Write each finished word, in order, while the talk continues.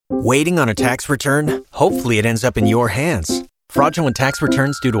Waiting on a tax return? Hopefully it ends up in your hands. Fraudulent tax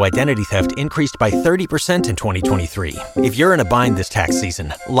returns due to identity theft increased by 30% in 2023. If you're in a bind this tax season,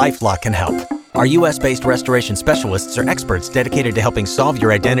 LifeLock can help. Our U.S.-based restoration specialists are experts dedicated to helping solve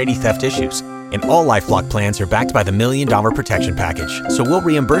your identity theft issues. And all LifeLock plans are backed by the $1 Million Protection Package. So we'll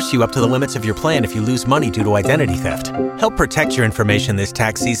reimburse you up to the limits of your plan if you lose money due to identity theft. Help protect your information this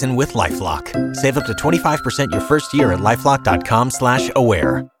tax season with LifeLock. Save up to 25% your first year at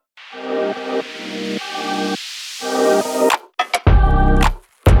LifeLock.com/aware.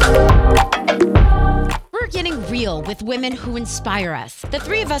 Getting real with women who inspire us. The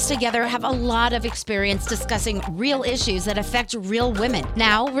three of us together have a lot of experience discussing real issues that affect real women.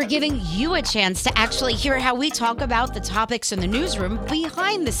 Now we're giving you a chance to actually hear how we talk about the topics in the newsroom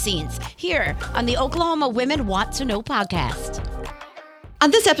behind the scenes here on the Oklahoma Women Want to Know podcast. On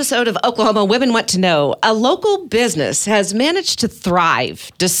this episode of Oklahoma Women Want to Know, a local business has managed to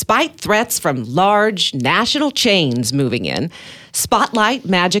thrive despite threats from large national chains moving in. Spotlite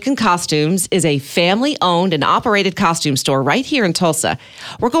Magic Costumes is a family-owned and operated costume store right here in Tulsa.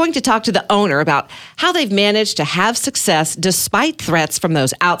 We're going to talk to the owner about how they've managed to have success despite threats from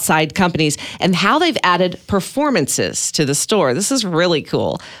those outside companies and how they've added performances to the store. This is really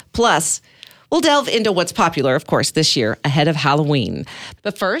cool. Plus, we'll delve into what's popular, of course, this year ahead of Halloween.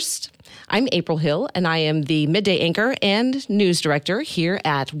 But first, I'm April Hill, and I am the midday anchor and news director here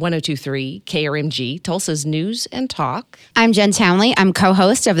at 102.3 KRMG, Tulsa's News and Talk. I'm Jen Townley. I'm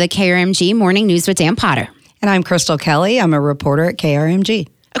co-host of the KRMG Morning News with Dan Potter. And I'm Crystal Kelly. I'm a reporter at KRMG.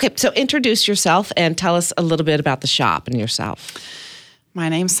 Okay, so introduce yourself and tell us a little bit about the shop and yourself. My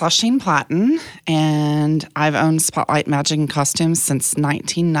name's Sacheen Patten, and I've owned Spotlite Magic Costumes since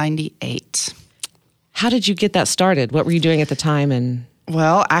 1998. How did you get that started? What were you doing at the time?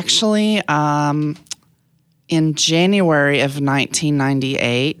 Well, actually, in January of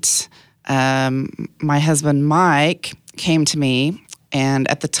 1998, my husband Mike came to me, and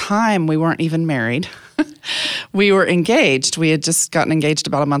at the time, we weren't even married. We were engaged. We had just gotten engaged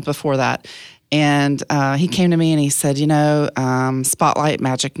about a month before that. And he came to me and he said, Spotlite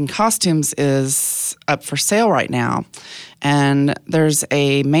Magic Costumes is up for sale right now. And there's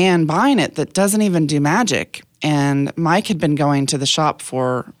a man buying it that doesn't even do magic. And Mike had been going to the shop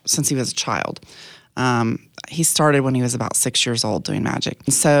since he was a child. He started when he was about 6 years old doing magic.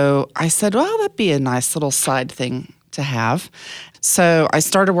 And so I said, well, that'd be a nice little side thing to have. So I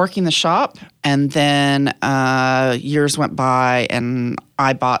started working the shop, and then years went by, and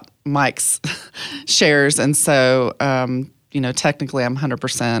I bought Mike's shares. And so, technically I'm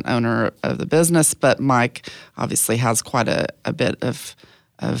 100% owner of the business, but Mike obviously has quite a bit of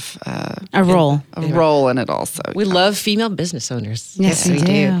a role in it also. We love female business owners. Yes, we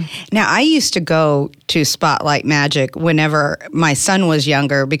do. Now, I used to go to Spotlite Magic whenever my son was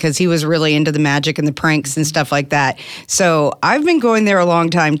younger because he was really into the magic and the pranks and stuff like that. So I've been going there a long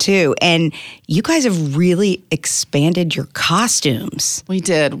time too. And you guys have really expanded your costumes. We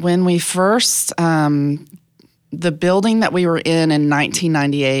did. When we first, the building that we were in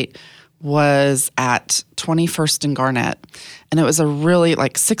 1998 was at 21st and Garnett. And it was a really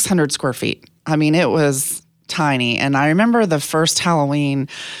 600 square feet. I mean, it was tiny. And I remember the first Halloween,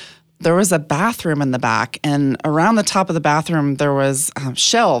 there was a bathroom in the back. And around the top of the bathroom, there was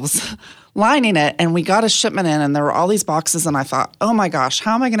shelves lining it. And we got a shipment in, and there were all these boxes. And I thought, oh my gosh,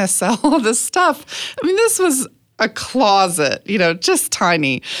 how am I going to sell all this stuff? I mean, this was a closet, just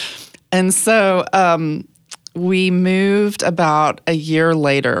tiny. And so we moved about a year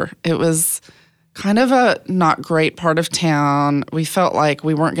later. It was kind of a not great part of town. We felt like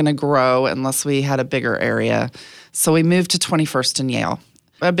we weren't going to grow unless we had a bigger area. So we moved to 21st and Yale.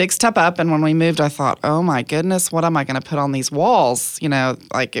 A big step up, and when we moved, I thought, oh my goodness, what am I going to put on these walls?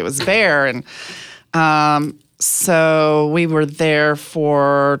 It was bare. And so we were there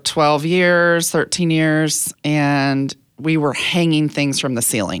for 12 years, 13 years, and we were hanging things from the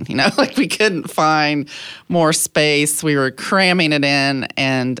ceiling, we couldn't find more space. We were cramming it in.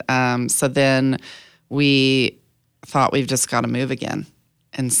 And so then we thought we've just got to move again.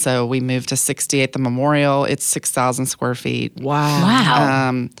 And so we moved to 68th and Memorial. It's 6,000 square feet.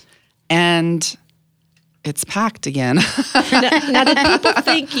 Wow. And it's packed again. Now, did people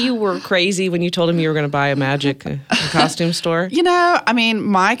think you were crazy when you told them you were going to buy a magic costume store?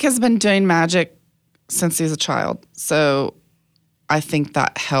 Mike has been doing magic since he was a child. So I think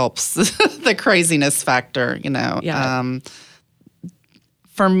that helps the craziness factor, Yeah.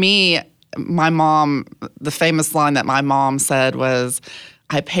 For me, my mom, the famous line that my mom said was,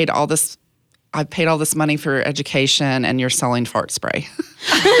 I paid all this money for your education and you're selling fart spray.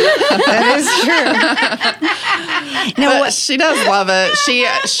 That is true. But she does love it.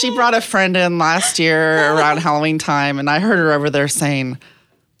 She brought a friend in last year around Halloween time, and I heard her over there saying,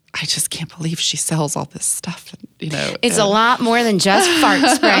 I just can't believe she sells all this stuff. It's a lot more than just fart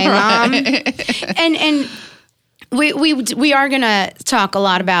spray, Mom. And we are going to talk a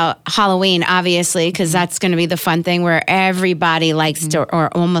lot about Halloween, obviously, because that's going to be the fun thing where everybody likes to, or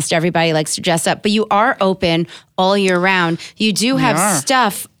almost everybody likes to dress up. But you are open all year round. You do have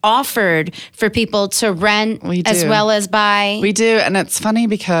stuff offered for people to rent as well as buy. We do, and it's funny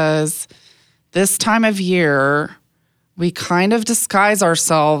because this time of year, we kind of disguise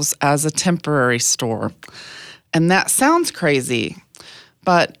ourselves as a temporary store. And that sounds crazy,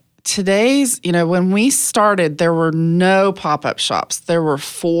 but when we started, there were no pop-up shops. There were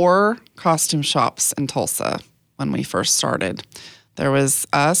 4 costume shops in Tulsa when we first started. There was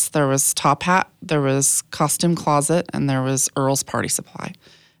us, there was Top Hat, there was Costume Closet, and there was Earl's Party Supply.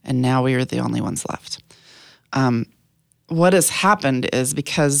 And now we are the only ones left. What has happened is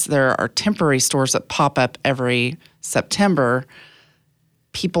because there are temporary stores that pop up every September,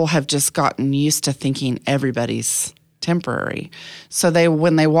 people have just gotten used to thinking everybody's temporary. So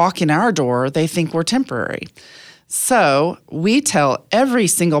when they walk in our door, they think we're temporary. So we tell every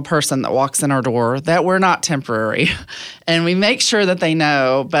single person that walks in our door that we're not temporary. And we make sure that they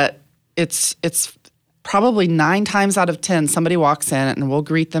know, but it's probably 9 times out of 10, somebody walks in and we'll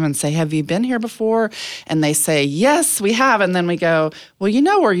greet them and say, have you been here before? And they say, yes, we have. And then we go, well,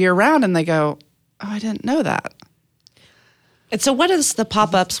 we're year round. And they go, oh, I didn't know that. And so what is the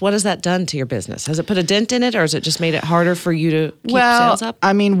pop-ups, what has that done to your business? Has it put a dent in it, or has it just made it harder for you to keep sales up?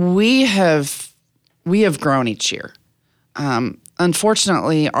 I mean, we have grown each year.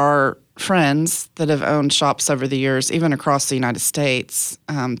 Unfortunately, our friends that have owned shops over the years, even across the United States,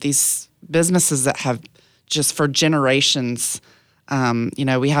 these businesses that have just for generations,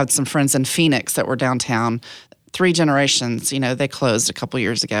 we had some friends in Phoenix that were downtown, 3 generations, they closed a couple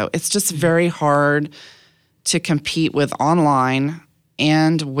years ago. It's just very hard to compete with online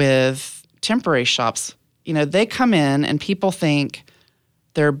and with temporary shops. They come in and people think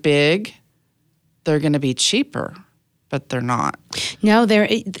they're big, they're going to be cheaper, but they're not. No,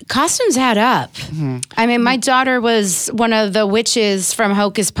 costumes add up. Mm-hmm. I mean, my daughter was one of the witches from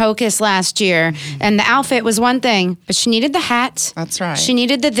Hocus Pocus last year, and the outfit was one thing, but she needed the hat. That's right. She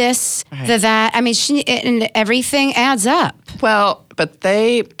needed the this, the that. I mean, and everything adds up. Well, but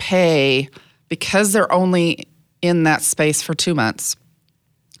they pay, because they're only in that space for 2 months,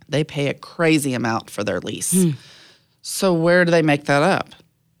 they pay a crazy amount for their lease. So where do they make that up?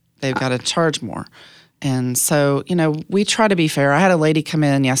 They've got to charge more. And so, we try to be fair. I had a lady come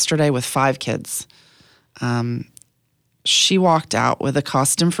in yesterday with 5 kids. She walked out with a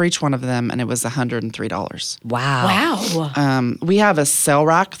costume for each one of them, and it was $103. Wow. We have a sale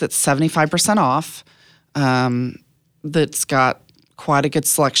rack that's 75% off that's got quite a good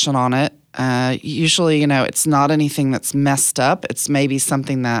selection on it. Usually, it's not anything that's messed up. It's maybe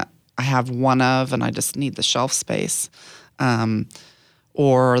something that I have one of and I just need the shelf space.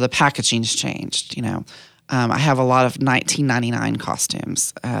 Or the packaging's changed, I have a lot of 1999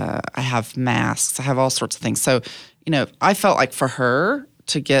 costumes. I have masks. I have all sorts of things. So, I felt like for her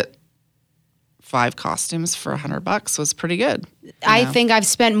to get 5 costumes for $100 was pretty good. I think I've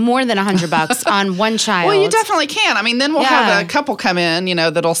spent more than $100 on one child. Well, you definitely can. I mean, then we'll have a couple come in,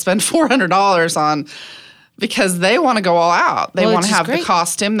 that'll spend $400 on, because they want to go all out. They want to have the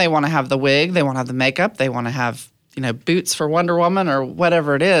costume. They want to have the wig. They want to have the makeup. They want to have boots for Wonder Woman or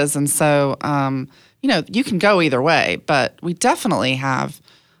whatever it is. And so, you can go either way, but we definitely have,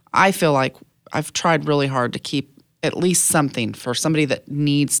 I feel like I've tried really hard to keep at least something for somebody that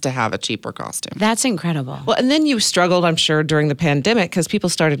needs to have a cheaper costume. That's incredible. Well, and then you struggled, I'm sure, during the pandemic because people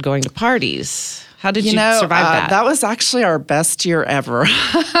started going to parties. How did you survive that? That was actually our best year ever.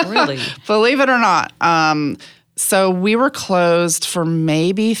 Really? Believe it or not. So we were closed for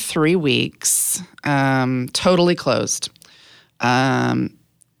maybe 3 weeks, totally closed. And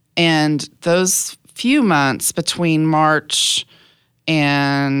those few months between March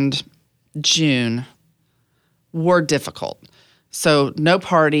and June were difficult. So no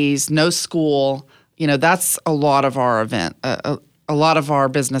parties, no school. That's a lot of our a lot of our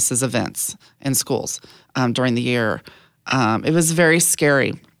businesses' events in schools during the year. It was very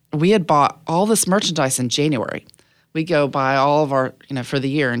scary. We had bought all this merchandise in January. We go buy all of our, for the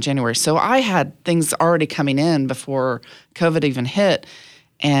year in January. So I had things already coming in before COVID even hit.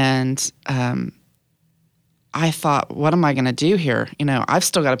 And I thought, what am I going to do here? I've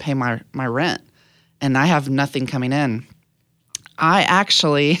still got to pay my rent, and I have nothing coming in. I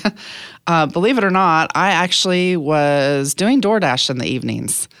actually, believe it or not, I actually was doing DoorDash in the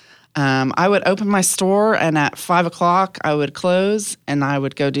evenings. I would open my store, and at 5 o'clock, I would close, and I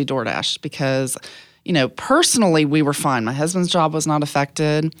would go do DoorDash because, personally, we were fine. My husband's job was not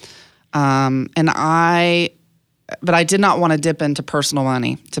affected, but I did not want to dip into personal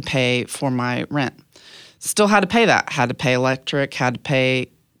money to pay for my rent. Still had to pay that. Had to pay electric, had to pay,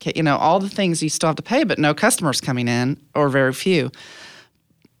 all the things you still have to pay, but no customers coming in, or very few.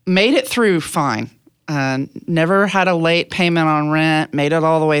 Made it through fine. Never had a late payment on rent, made it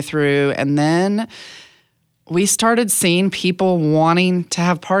all the way through. And then we started seeing people wanting to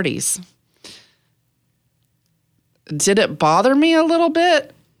have parties. Did it bother me a little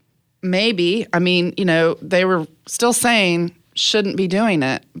bit? Maybe. I mean, they were still saying shouldn't be doing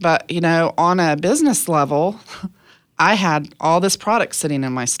it. But, on a business level, I had all this product sitting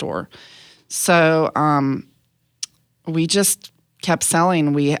in my store. So we just kept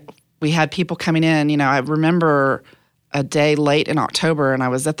selling. We had people coming in. I remember a day late in October, and I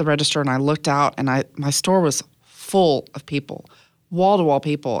was at the register, and I looked out, and my store was full of people, wall-to-wall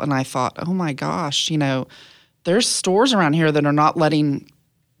people. And I thought, oh, my gosh, there's stores around here that are not letting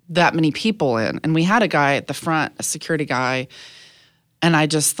that many people in. And we had a guy at the front, a security guy, and I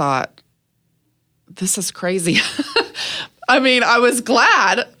just thought, this is crazy. I mean, I was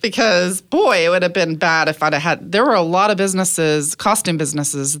glad because, boy, it would have been bad if I'd have had. There were a lot of businesses, costume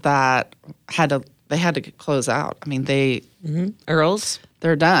businesses, that had to close out. I mean, Earls,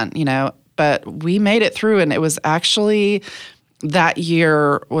 they're done, But we made it through, and it was actually that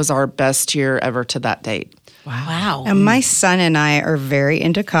year was our best year ever to that date. Wow. And my son and I are very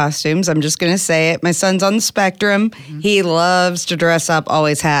into costumes. I'm just going to say it. My son's on the spectrum. He loves to dress up,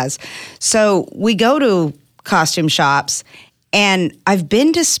 always has. So we go to costume shops, and I've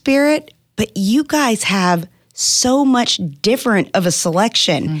been to Spirit, but you guys have so much different of a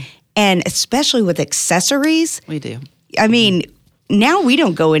selection, and especially with accessories. We do. I mean, now we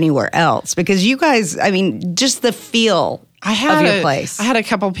don't go anywhere else because you guys, just the feel of your place. I had a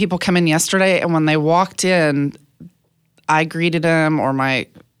couple of people come in yesterday, and when they walked in, I greeted them, or my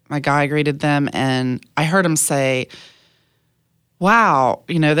guy greeted them, and I heard them say, wow.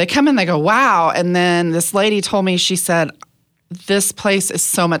 They come in, they go, wow. And then this lady told me, she said, this place is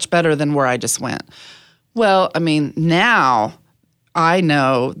so much better than where I just went. Well, now I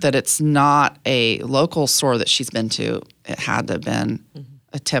know that it's not a local store that she's been to. It had to have been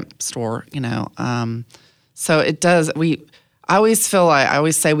a temp store, So it does, I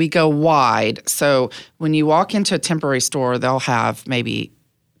always say we go wide. So when you walk into a temporary store, they'll have maybe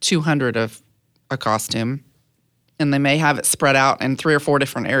 200 of a costume, and they may have it spread out in 3 or 4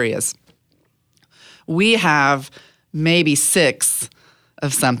 different areas. We have maybe 6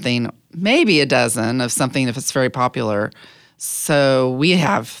 of something, maybe a dozen of something if it's very popular. So we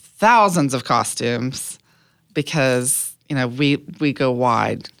have thousands of costumes because, we go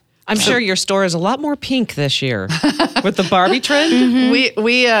wide. I'm sure your store is a lot more pink this year with the Barbie trend.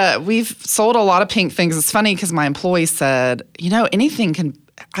 We've sold a lot of pink things. It's funny because my employee said, anything can.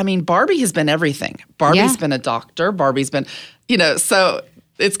 Barbie has been everything. Barbie's been a doctor. Barbie's been, so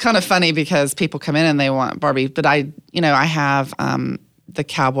it's kind of funny because people come in and they want Barbie. But I have the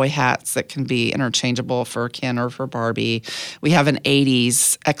cowboy hats that can be interchangeable for Ken or for Barbie. We have an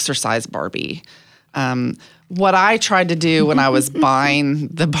 80s exercise Barbie. What I tried to do when I was buying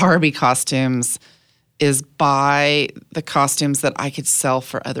the Barbie costumes is buy the costumes that I could sell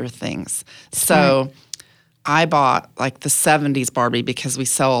for other things. So I bought like the 70s Barbie because we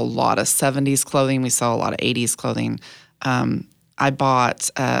sell a lot of 70s clothing. We sell a lot of 80s clothing. I bought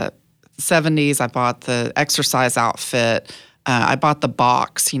 70s. I bought the exercise outfit. I bought the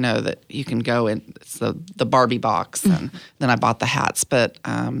box, that you can go in. It's the Barbie box. And then I bought the hats. But,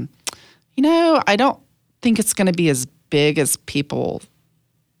 I don't think it's going to be as big as people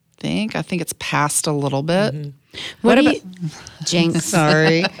think. I think it's passed a little bit. What about Jinx?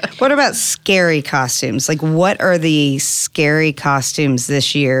 Sorry. What about scary costumes? Like, what are the scary costumes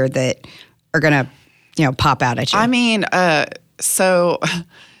this year that are going to, pop out at you? So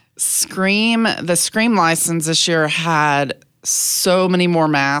Scream, the Scream license this year had so many more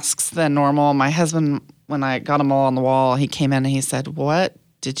masks than normal. My husband, when I got them all on the wall, he came in and he said, "What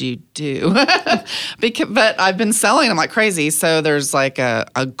did you do?" But I've been selling them like crazy. So there's like a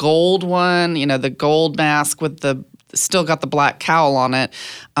gold one, the gold mask with still got the black cowl on it.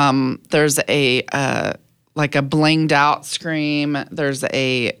 There's a like a blinged out Scream. There's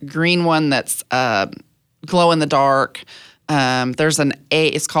a green one that's glow in the dark. There's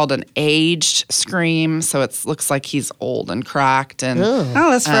it's called an aged Scream. So it looks like he's old and cracked. And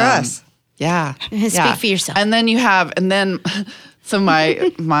that's for us. Yeah. Speak for yourself. And then so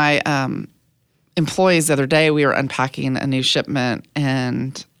my employees the other day, we were unpacking a new shipment,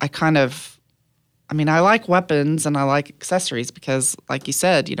 and I like weapons and I like accessories because, like you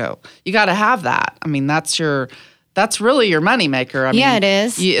said, you got to have that. I mean, that's really your moneymaker. I mean, it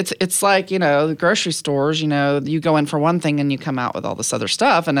is. It's like, the grocery stores, you go in for one thing and you come out with all this other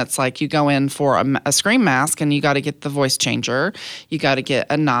stuff. And it's like you go in for a Scream mask and you got to get the voice changer. You got to get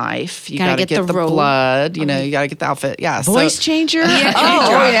a knife. You got to get the blood. You got to get the outfit. Yeah. Voice changer? Yeah.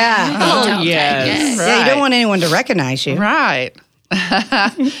 Oh, yeah. Oh, yes. Right. Yeah, you don't want anyone to recognize you. Right.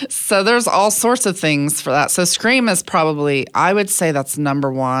 So there's all sorts of things for that. So Scream is probably, I would say that's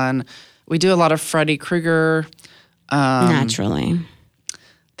number one. We do a lot of Freddy Krueger. Naturally.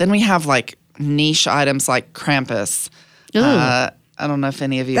 Then we have like niche items like Krampus. I don't know if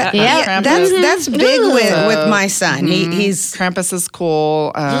any of you have Krampus. That's big with my son. He's Krampus is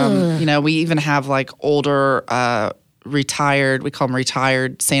cool. We even have like older retired, we call them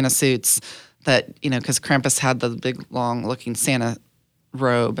retired Santa suits that, because Krampus had the big long looking Santa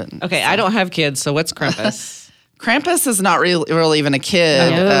robe. And Okay, I don't have kids, so what's Krampus? Krampus is not really even a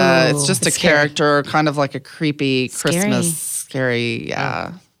kid. It's just a character, kind of like a creepy Christmas, scary,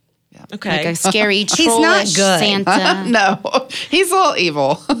 yeah. Okay. Like a scary trollish He's not good. Santa. No, he's a little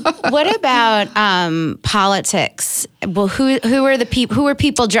evil. What about politics? Well, who are the people? Who are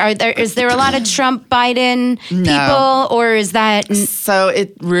people? Is there a lot of Trump, Biden people, or is that? So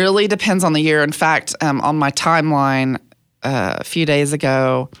it really depends on the year. In fact, on my timeline a few days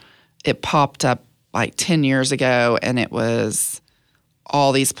ago, it popped up like 10 years ago, and it was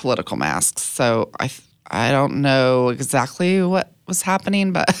all these political masks. So I don't know exactly what was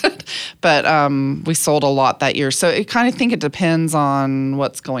happening, but we sold a lot that year. So I kind of think it depends on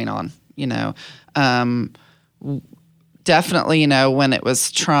what's going on, Definitely, when it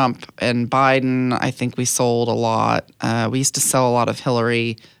was Trump and Biden, I think we sold a lot. We used to sell a lot of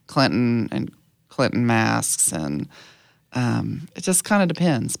Hillary Clinton and Clinton masks, and it just kind of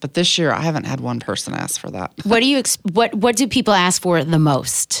depends. But this year, I haven't had one person ask for that. What do people ask for the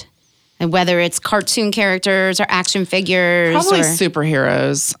most? And whether it's cartoon characters or action figures? Probably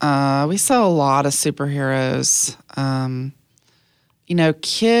superheroes. We sell a lot of superheroes.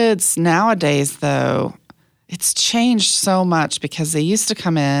 Kids nowadays, though, it's changed so much because they used to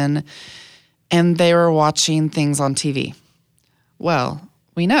come in and they were watching things on TV. Well,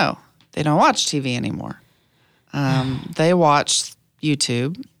 we know they don't watch TV anymore. They watch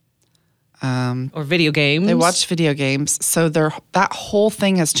YouTube. Or video games. They watch video games. So that whole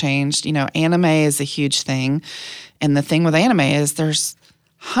thing has changed. Anime is a huge thing. And the thing with anime is there's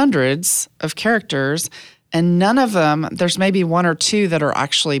hundreds of characters, and none of them, there's maybe one or two that are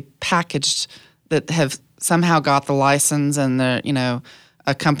actually packaged that have somehow got the license and a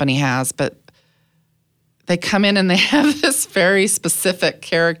company has. But they come in and they have this very specific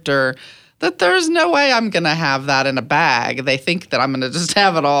character that there's no way I'm going to have that in a bag. They think that I'm going to just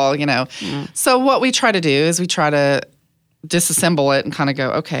have it all, So what we try to do is we try to disassemble it and kind of go,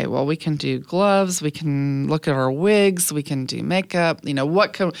 okay, well, we can do gloves. We can look at our wigs. We can do makeup.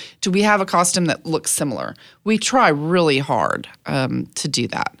 Do we have a costume that looks similar? We try really hard to do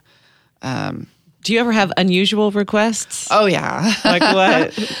that. Do you ever have unusual requests? Oh, yeah. Like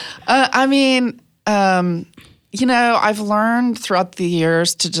what? I've learned throughout the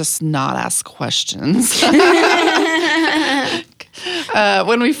years to just not ask questions.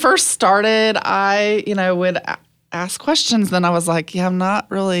 When we first started, I, would ask questions. Then I was like, I'm not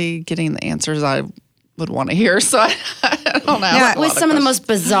really getting the answers I would want to hear. So I don't ask. What was some of the most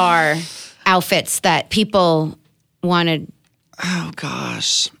bizarre outfits that people wanted? Oh,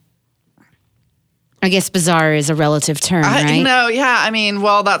 gosh. I guess bizarre is a relative term, right?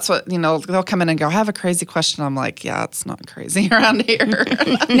 Well, that's what, they'll come in and go, I have a crazy question. I'm like, yeah, it's not crazy around here.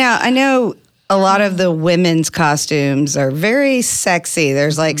 Now, I know a lot of the women's costumes are very sexy.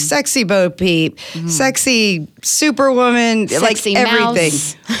 There's like sexy Bo Peep, sexy Superwoman, Sexy like mouse.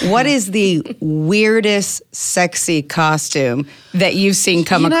 everything. What is the weirdest sexy costume that you've seen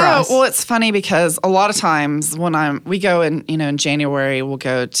come across? Well, it's funny because a lot of times when we go in January, we'll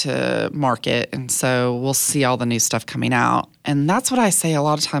go to market, and so we'll see all the new stuff coming out. And that's what I say a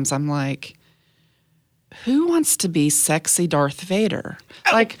lot of times. I'm like, who wants to be sexy Darth Vader?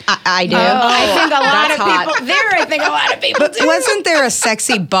 Like I do. I think a lot of people do. Wasn't there a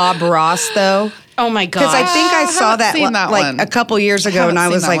sexy Bob Ross though? Oh my God. Because I think I saw that, seen that like one. a couple years ago, and I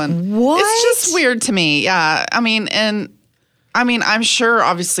was like, what? It's just weird to me. Yeah. I'm sure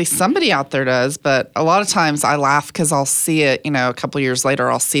obviously somebody out there does, but a lot of times I laugh because I'll see it, a couple years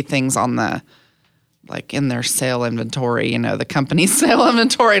later, I'll see things on in their sale inventory, the company's sale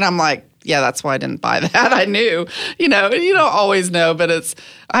inventory, and I'm like, yeah, that's why I didn't buy that. I knew, you don't always know, but it's,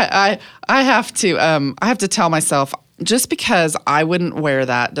 I have to tell myself, just because I wouldn't wear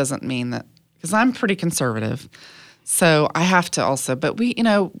that doesn't mean that, because I'm pretty conservative. So I have to also, but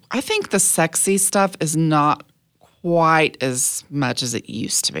I think the sexy stuff is not quite as much as it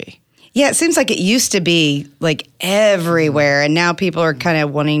used to be. Yeah, it seems like it used to be like everywhere, and now people are kind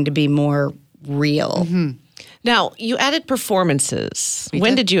of wanting to be more real. Mm-hmm. Now, you added performances.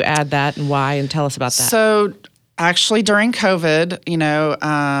 When did you add that and why? And tell us about that. So actually during COVID,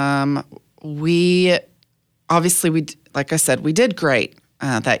 we like I said, we did great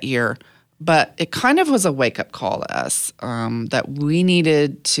that year. But it kind of was a wake-up call to us that we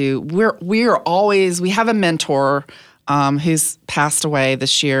needed to. We have a mentor who's passed away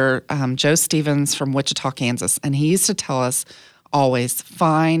this year, Joe Stevens from Wichita, Kansas, and he used to tell us always,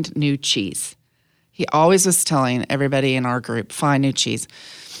 find new cheese. He always was telling everybody in our group, find new cheese.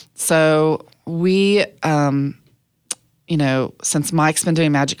 So we, since Mike's been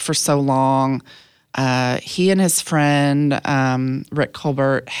doing magic for so long, he and his friend, Rick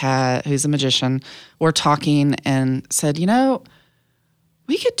Colbert, who's a magician, were talking and said,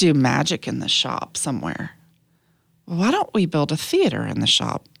 we could do magic in the shop somewhere. Why don't we build a theater in the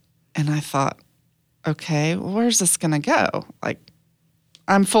shop? And I thought, okay, where's this going to go? Like,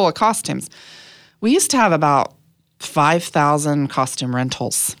 I'm full of costumes. We used to have about 5,000 costume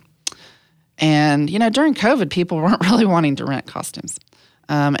rentals. And, during COVID, people weren't really wanting to rent costumes.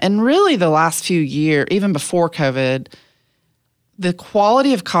 And really the last few years, even before COVID, the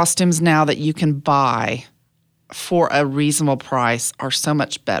quality of costumes now that you can buy for a reasonable price are so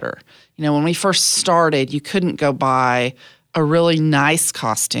much better. When we first started, you couldn't go buy a really nice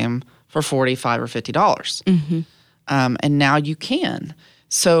costume for $45 or $50. Mm-hmm. And now you can.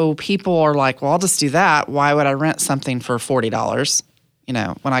 So people are like, well, I'll just do that. Why would I rent something for $40,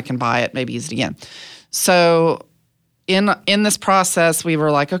 when I can buy it, maybe use it again? So in this process, we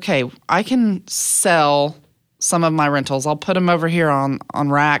were like, okay, I can sell some of my rentals. I'll put them over here on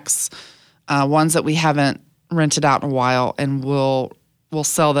racks, ones that we haven't rented out in a while, and we'll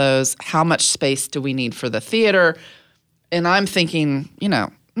sell those. How much space do we need for the theater? And I'm thinking,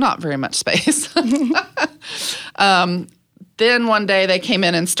 not very much space. Then one day they came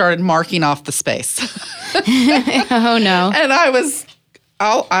in and started marking off the space. Oh no! And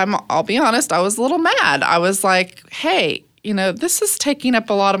I'll be honest, I was a little mad. I was like, hey, this is taking up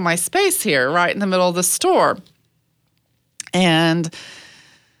a lot of my space here, right in the middle of the store. And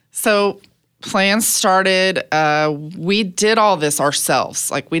so plans started. We did all this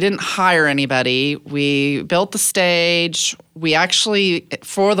ourselves. Like, we didn't hire anybody. We built the stage. We actually,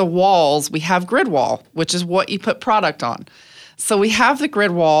 for the walls, we have grid wall, which is what you put product on. So we have the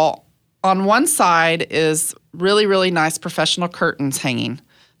grid wall. On one side is really, really nice professional curtains hanging.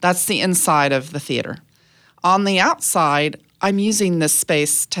 That's the inside of the theater. On the outside, I'm using this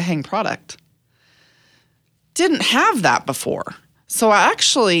space to hang product. Didn't have that before. So I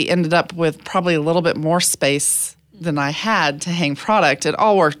actually ended up with probably a little bit more space than I had to hang product. It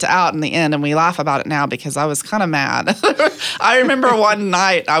all worked out in the end, and we laugh about it now because I was kind of mad. I remember one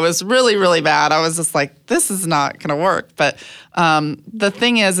night I was really, really mad. I was just like, this is not going to work. But the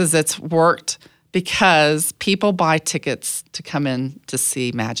thing is it's worked because people buy tickets to come in to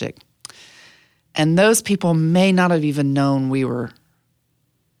see magic. And those people may not have even known we were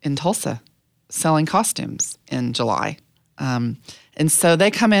in Tulsa selling costumes in July. And so they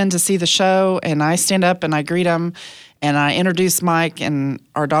come in to see the show, and I stand up and I greet them, and I introduce Mike, and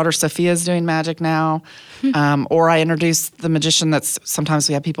our daughter Sophia's doing magic now. Or I introduce the magician sometimes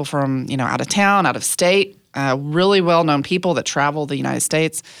we have people from, out of town, out of state, really well-known people that travel the United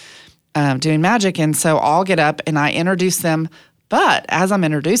States doing magic. And so I'll get up and I introduce them. But as I'm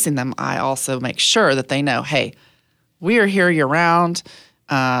introducing them, I also make sure that they know, hey, we are here year-round.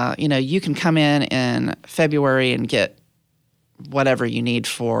 You can come in February and get whatever you need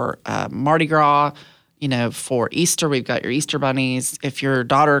for Mardi Gras. For Easter, we've got your Easter bunnies. If your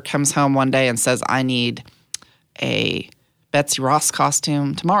daughter comes home one day and says, I need a Betsy Ross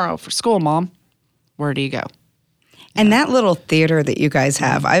costume tomorrow for school, Mom, where do you go? And that little theater that you guys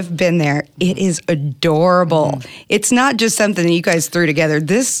have, I've been there. It is adorable. It's not just something that you guys threw together.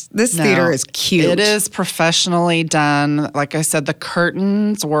 This theater is cute. It is professionally done. Like I said, the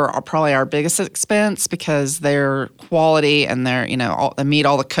curtains are probably our biggest expense because they're quality and they meet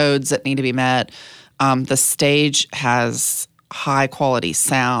all the codes that need to be met. The stage has high quality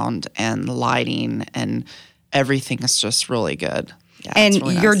sound and lighting, and everything is just really good. Yeah, and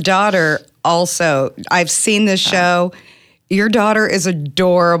really your nice. daughter also, I've seen this show. Your daughter is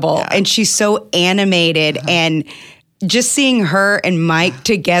adorable, and she's so animated, and just seeing her and Mike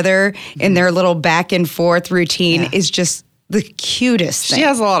together in their little back and forth routine is just the cutest thing. She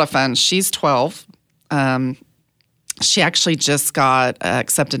has a lot of fun. She's 12. She actually just got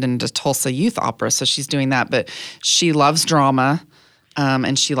accepted into Tulsa Youth Opera, so she's doing that. But she loves drama,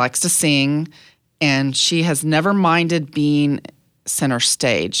 and she likes to sing, and she has never minded being center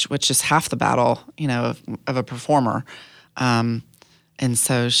stage, which is half the battle, of a performer. And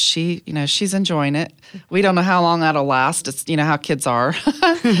so she's enjoying it. We don't know how long that'll last. It's how kids are,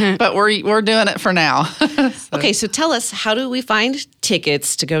 but we're doing it for now. Okay, so tell us, how do we find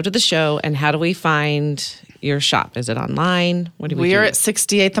tickets to go to the show, and how do we find your shop? Is it online? What do we do? We're at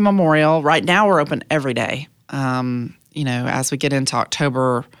 68th and Memorial. Right now, we're open every day. As we get into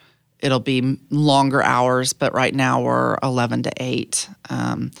October, it'll be longer hours, but right now we're 11 to 8,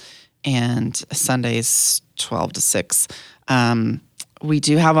 and Sundays 12 to 6. We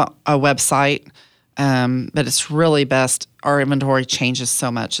do have a website, but it's really best. Our inventory changes so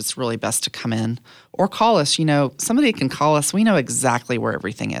much. It's really best to come in or call us. Somebody can call us. We know exactly where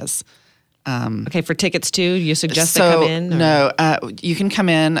everything is. Okay, for tickets too, you suggest they come in? Or? No, you can come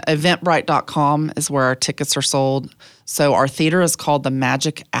in. Eventbrite.com is where our tickets are sold. So our theater is called the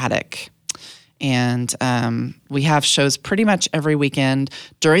Magic Attic. And we have shows pretty much every weekend.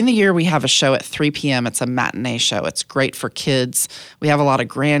 During the year, we have a show at 3 p.m. It's a matinee show. It's great for kids. We have a lot of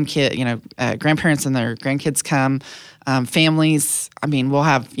grandparents and their grandkids come. Families, we'll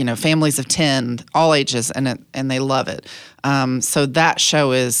have, families of 10, all ages, and they love it. So that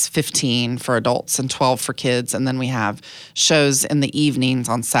show is $15 for adults and $12 for kids. And then we have shows in the evenings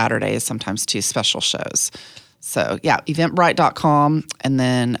on Saturdays, sometimes 2 special shows. So, eventbrite.com, and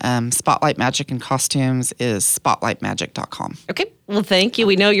then Spotlite Magic and Costumes is spotlitemagic.com. Okay. Well, thank you.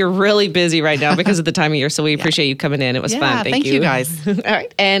 We know you're really busy right now because of the time of year, so we appreciate you coming in. It was fun. Thank you guys. All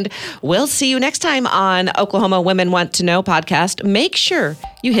right. And we'll see you next time on Oklahoma Women Want to Know podcast. Make sure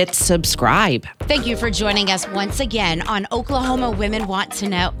you hit subscribe. Thank you for joining us once again on Oklahoma Women Want to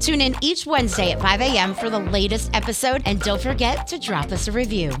Know. Tune in each Wednesday at 5 a.m. for the latest episode, and don't forget to drop us a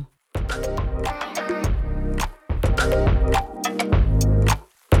review.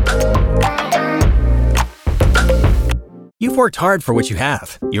 You've worked hard for what you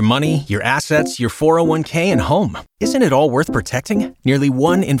have. Your money, your assets, your 401k, and home. Isn't it all worth protecting? Nearly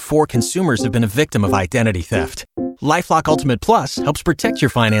 1 in 4 consumers have been a victim of identity theft. LifeLock Ultimate Plus helps protect your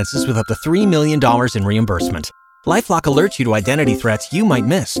finances with up to $3 million in reimbursement. LifeLock alerts you to identity threats you might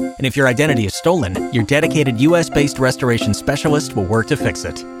miss. And if your identity is stolen, your dedicated U.S.-based restoration specialist will work to fix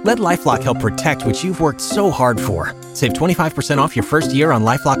it. Let LifeLock help protect what you've worked so hard for. Save 25% off your first year on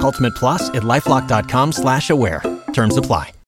LifeLock Ultimate Plus at LifeLock.com/aware. Terms apply.